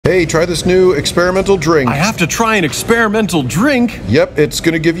Hey, try this new experimental drink. I have to try an experimental drink? Yep, it's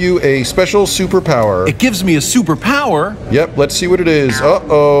gonna give you a special superpower. It gives me a superpower? Yep, let's see what it is.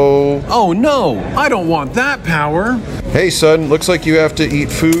 Uh-oh. Oh no, I don't want that power. Hey son, looks like you have to eat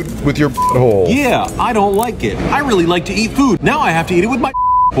food with your hole. Yeah, I don't like it. I really like to eat food. Now I have to eat it with my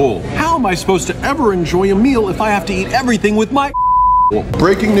hole. How am I supposed to ever enjoy a meal if I have to eat everything with my hole?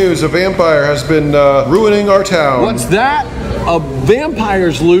 Breaking news, a vampire has been ruining our town. What's that? A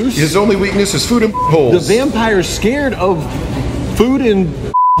vampire's loose? His only weakness is food and holes. The vampire's scared of food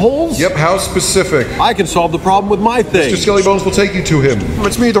and holes? Yep, how specific? I can solve the problem with my thing. Mr. Skellybones will take you to him.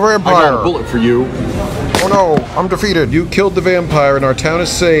 It's me, the vampire. I got a bullet for you. Oh no, I'm defeated. You killed the vampire and our town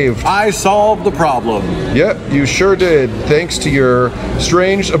is saved. I solved the problem. Yep, you sure did, thanks to your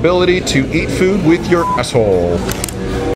strange ability to eat food with your asshole.